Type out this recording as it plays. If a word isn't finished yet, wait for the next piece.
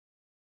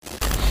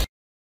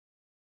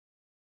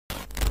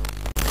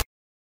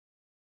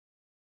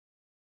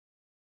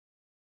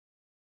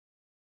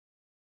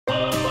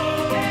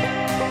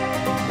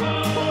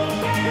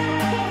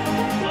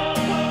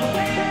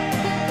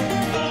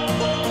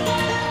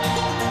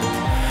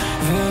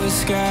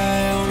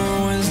sky on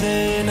a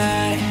Wednesday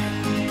night.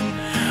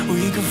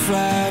 We could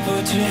fly,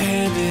 put your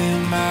hand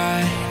in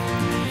mine.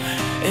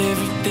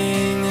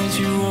 Everything that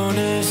you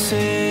wanna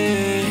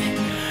say,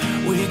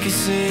 we could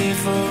save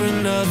for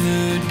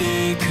another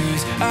day.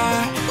 'Cause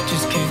I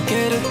just can't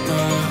get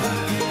enough.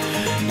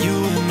 You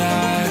and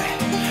I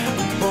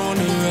are born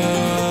to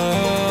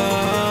run.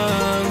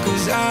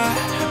 'Cause I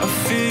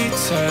feel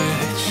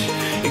touch,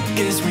 it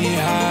gets me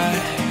high,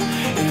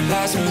 it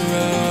lights me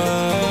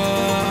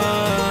run.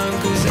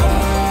 'Cause I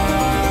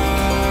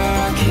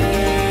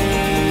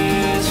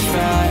catch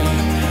fire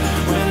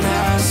when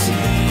I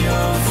see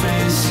your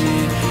face.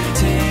 It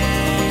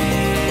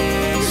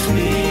takes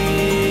me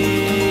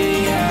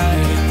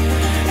higher,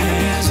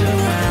 hands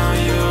around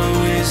your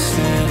waist,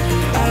 and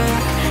I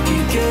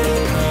can't get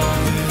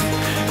enough.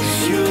 'Cause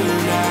you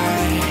and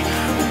I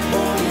are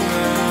born to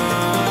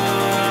run.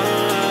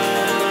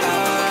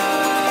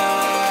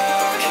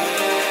 I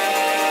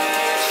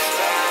catch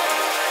fire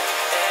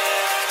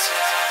every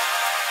time.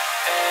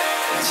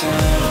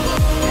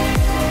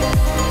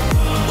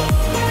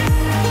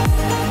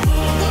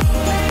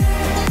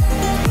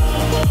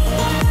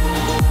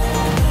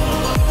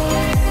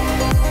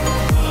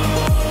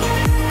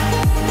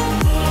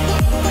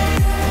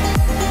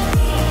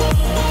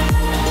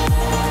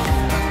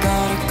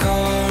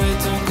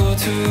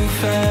 Too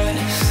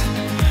fast,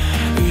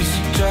 we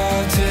should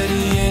drive till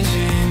the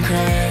engine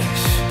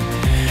crash.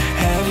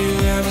 Have you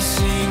ever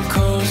seen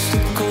coast to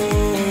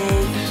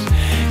coast?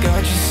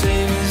 Got your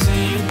savings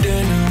in your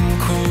denim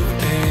coat,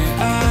 and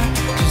I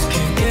just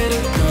can't get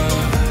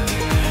enough.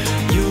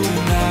 You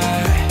and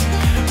I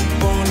are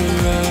born to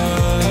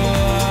run.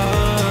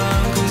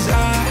 'Cause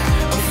I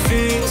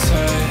feel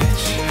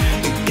touch,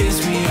 it gets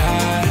me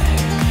high,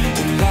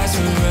 it lights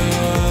me run.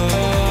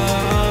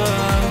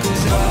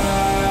 'Cause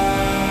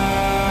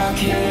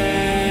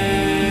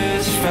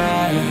catch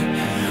fire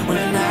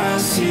when I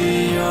see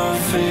your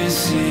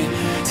face. It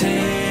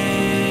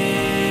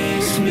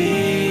takes me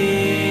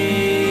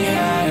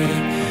higher,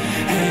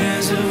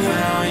 hands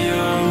around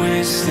your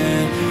waist,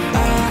 and I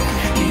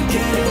can't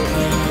get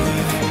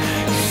enough.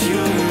 'Cause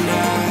you and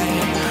I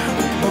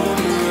are born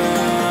to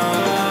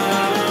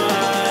run.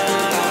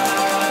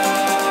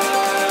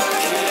 I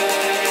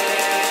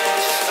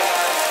catch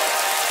fire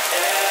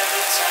every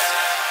time.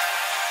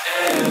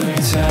 In the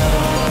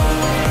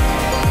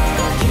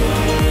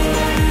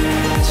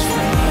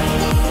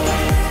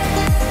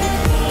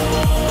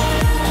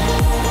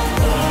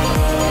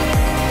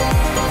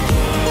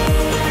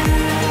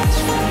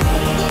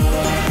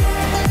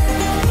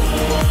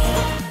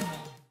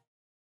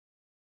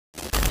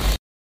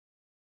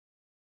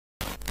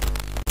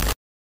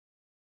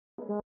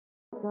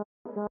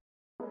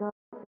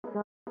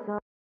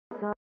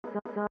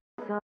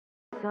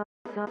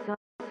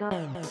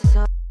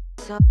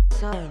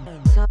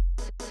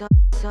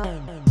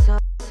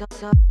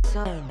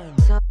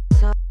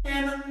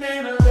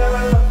name of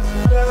love.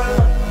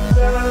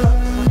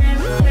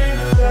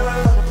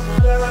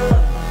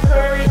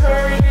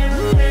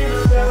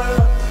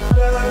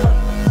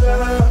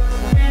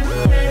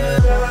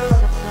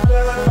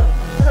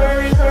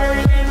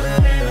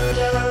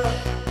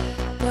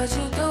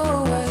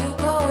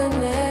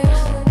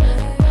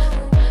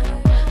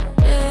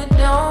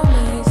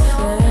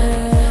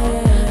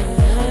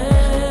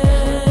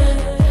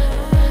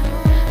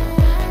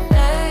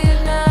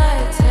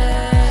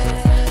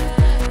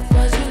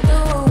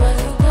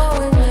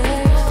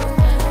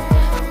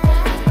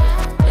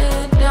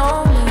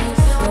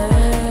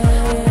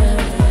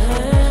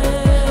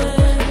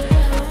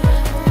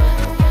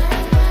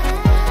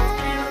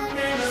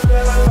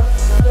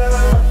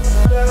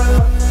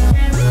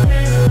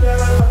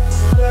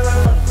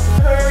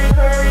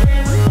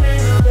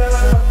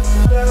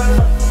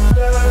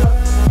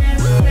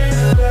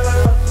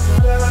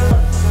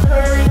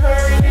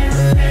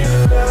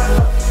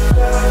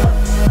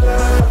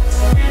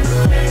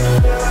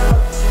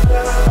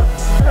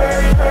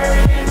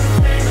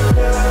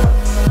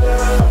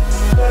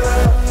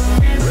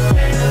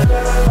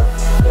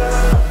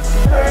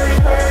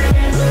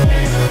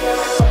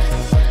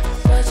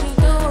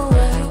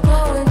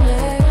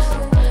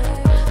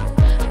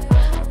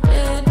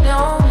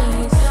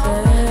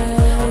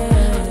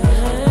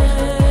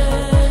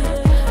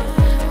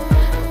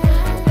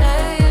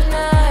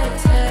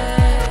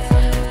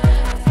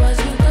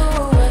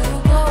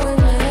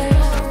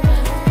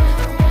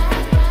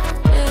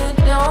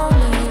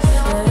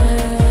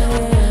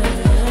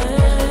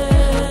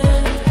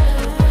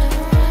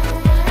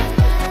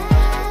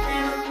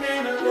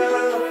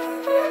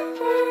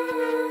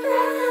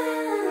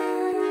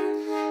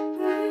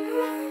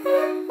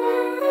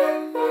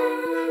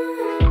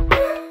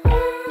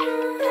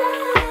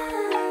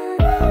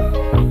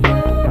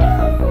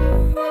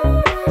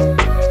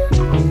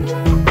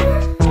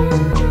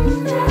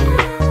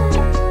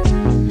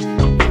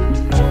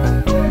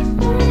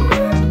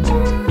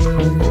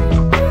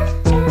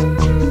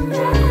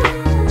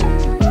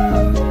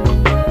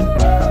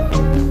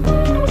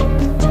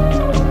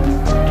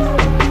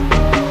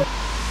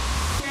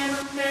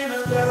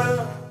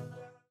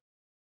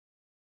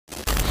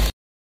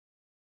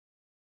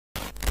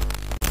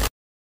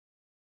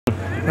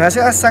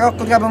 Buonasera a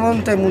Sarocco di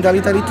Capomonte,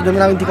 Mundialito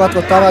 2024,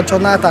 ottava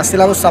giornata.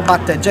 Stella Rossa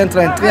batte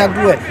Gentleman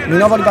 3-2,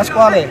 Minovo di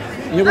Pasquale,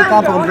 io del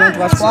campo, complimenti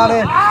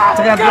Pasquale,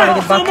 3-2 avete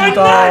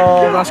battuto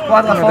una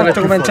squadra forte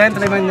come il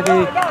Gentleman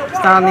che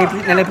sta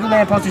nelle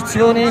prime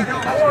posizioni.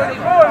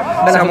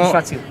 Bella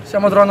soddisfazione.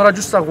 Stiamo trovando la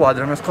giusta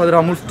quadra, una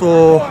squadra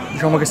molto,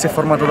 diciamo, che si è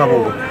formata da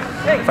poco.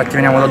 Infatti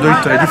veniamo da 2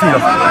 vittorie di fila.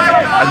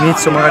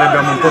 All'inizio magari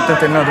abbiamo un po'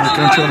 tentennato perché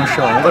non ci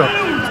conoscevamo, però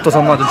tutto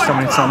sommato ci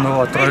stiamo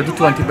iniziando a trovare tutti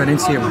quanti bene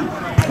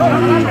insieme.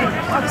 Quindi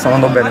sta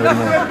andando bene per il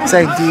momento.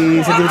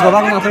 Senti, se devi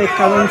trovare una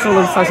pecca non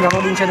solo in fase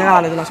lavoro in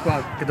generale della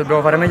squadra. Che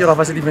dobbiamo fare meglio la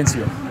fase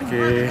difensiva,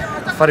 perché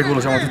a fare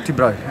quello siamo tutti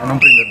bravi, a non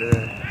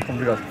prenderle è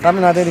complicato. Dammi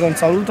una dedica, un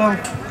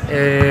saluto.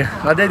 E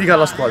la dedica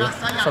alla squadra,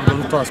 saluto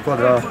tutta la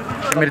squadra,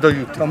 è merito di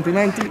tutti.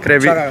 Complimenti.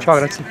 Ciao,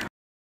 grazie.